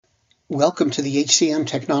Welcome to the HCM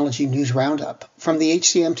Technology News Roundup from the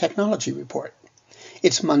HCM Technology Report.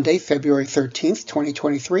 It's Monday, February 13th,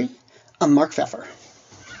 2023. I'm Mark Pfeffer.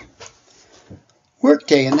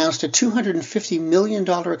 Workday announced a $250 million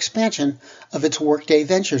expansion of its Workday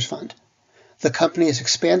Ventures fund. The company is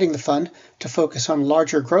expanding the fund to focus on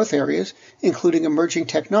larger growth areas, including emerging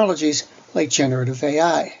technologies like generative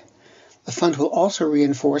AI. The fund will also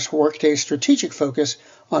reinforce Workday's strategic focus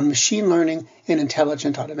on machine learning and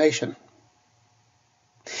intelligent automation.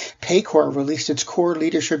 Paycor released its COR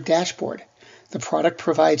Leadership Dashboard. The product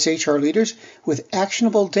provides HR leaders with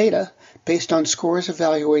actionable data based on scores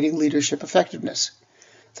evaluating leadership effectiveness.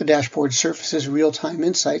 The dashboard surfaces real-time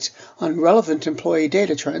insights on relevant employee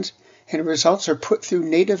data trends, and results are put through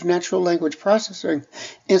native natural language processing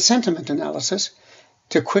and sentiment analysis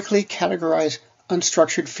to quickly categorize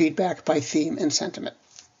unstructured feedback by theme and sentiment.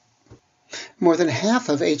 More than half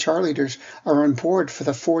of HR leaders are on board for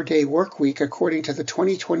the 4-day work week, according to the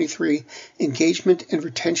 2023 Engagement and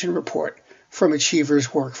Retention Report from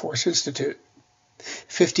Achievers Workforce Institute.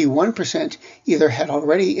 51% either had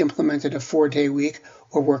already implemented a 4-day week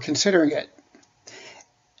or were considering it.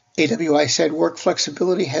 AWI said work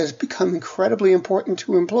flexibility has become incredibly important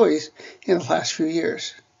to employees in the last few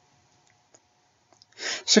years.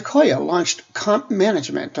 Sequoia launched Comp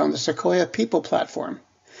Management on the Sequoia People platform.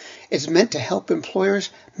 It's meant to help employers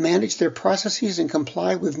manage their processes and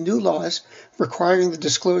comply with new laws requiring the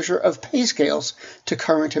disclosure of pay scales to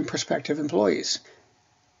current and prospective employees.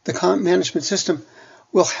 The Comp Management system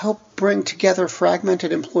will help bring together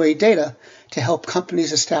fragmented employee data to help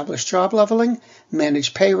companies establish job leveling,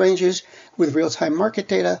 manage pay ranges with real-time market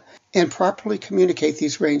data, and properly communicate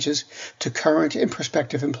these ranges to current and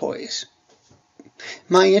prospective employees.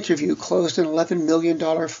 My Interview closed an $11 million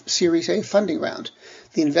Series A funding round.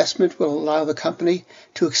 The investment will allow the company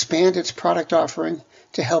to expand its product offering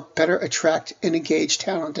to help better attract and engage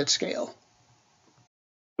talent at scale.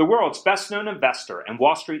 The world's best-known investor and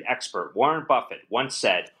Wall Street expert Warren Buffett once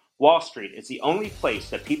said, "Wall Street is the only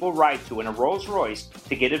place that people ride to in a Rolls-Royce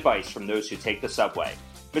to get advice from those who take the subway."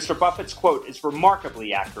 Mr. Buffett's quote is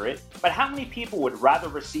remarkably accurate, but how many people would rather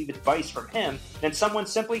receive advice from him than someone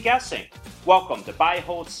simply guessing? Welcome to Buy,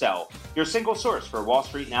 Hold, Sell, your single source for Wall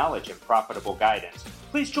Street knowledge and profitable guidance.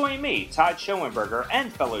 Please join me, Todd Schoenberger,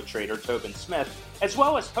 and fellow trader Tobin Smith, as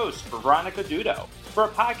well as host Veronica Dudo, for a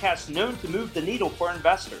podcast known to move the needle for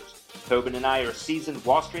investors. Tobin and I are seasoned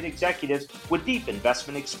Wall Street executives with deep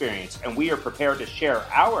investment experience, and we are prepared to share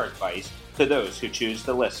our advice to those who choose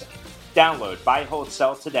to listen. Download Buy, Hold,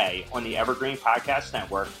 Sell today on the Evergreen Podcast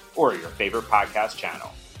Network or your favorite podcast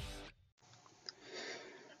channel.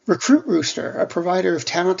 Recruit Rooster, a provider of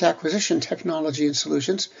talent acquisition technology and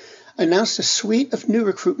solutions, announced a suite of new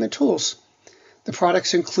recruitment tools. The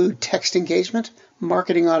products include text engagement,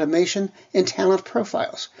 marketing automation, and talent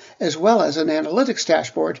profiles, as well as an analytics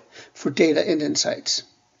dashboard for data and insights.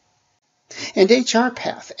 And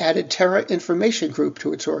HRpath added Terra Information Group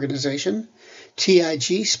to its organization.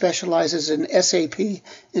 TIG specializes in SAP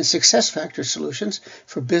and SuccessFactors solutions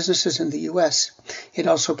for businesses in the U.S. It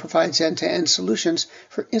also provides end-to-end solutions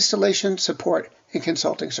for installation, support, and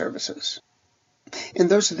consulting services. And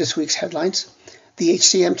those are this week's headlines. The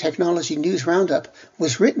HCM Technology News Roundup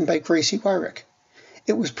was written by Gracie Wyrick.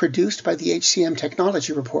 It was produced by the HCM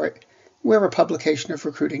Technology Report. We're a publication of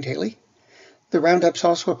Recruiting Daily. The Roundup's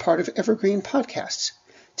also a part of Evergreen Podcasts.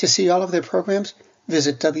 To see all of their programs,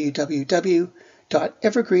 visit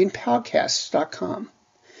www.evergreenpodcasts.com.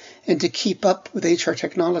 And to keep up with HR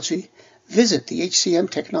technology, visit the HCM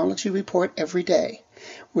Technology Report every day.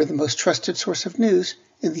 We're the most trusted source of news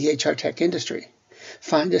in the HR tech industry.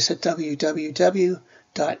 Find us at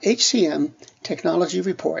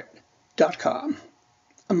www.hcmtechnologyreport.com.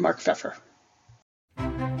 I'm Mark Pfeffer.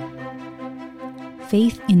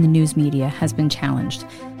 Faith in the news media has been challenged,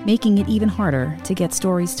 making it even harder to get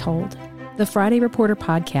stories told. The Friday Reporter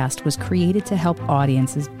podcast was created to help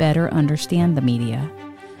audiences better understand the media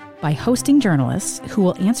by hosting journalists who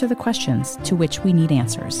will answer the questions to which we need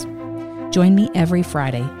answers. Join me every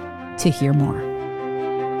Friday to hear more.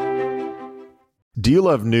 Do you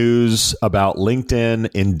love news about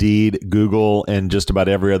LinkedIn, Indeed, Google, and just about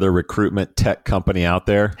every other recruitment tech company out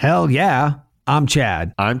there? Hell yeah. I'm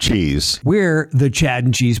Chad. I'm Cheese. We're the Chad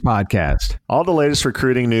and Cheese Podcast. All the latest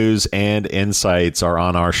recruiting news and insights are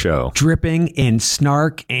on our show. Dripping in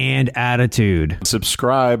snark and attitude.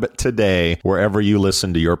 Subscribe today wherever you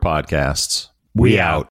listen to your podcasts. We out.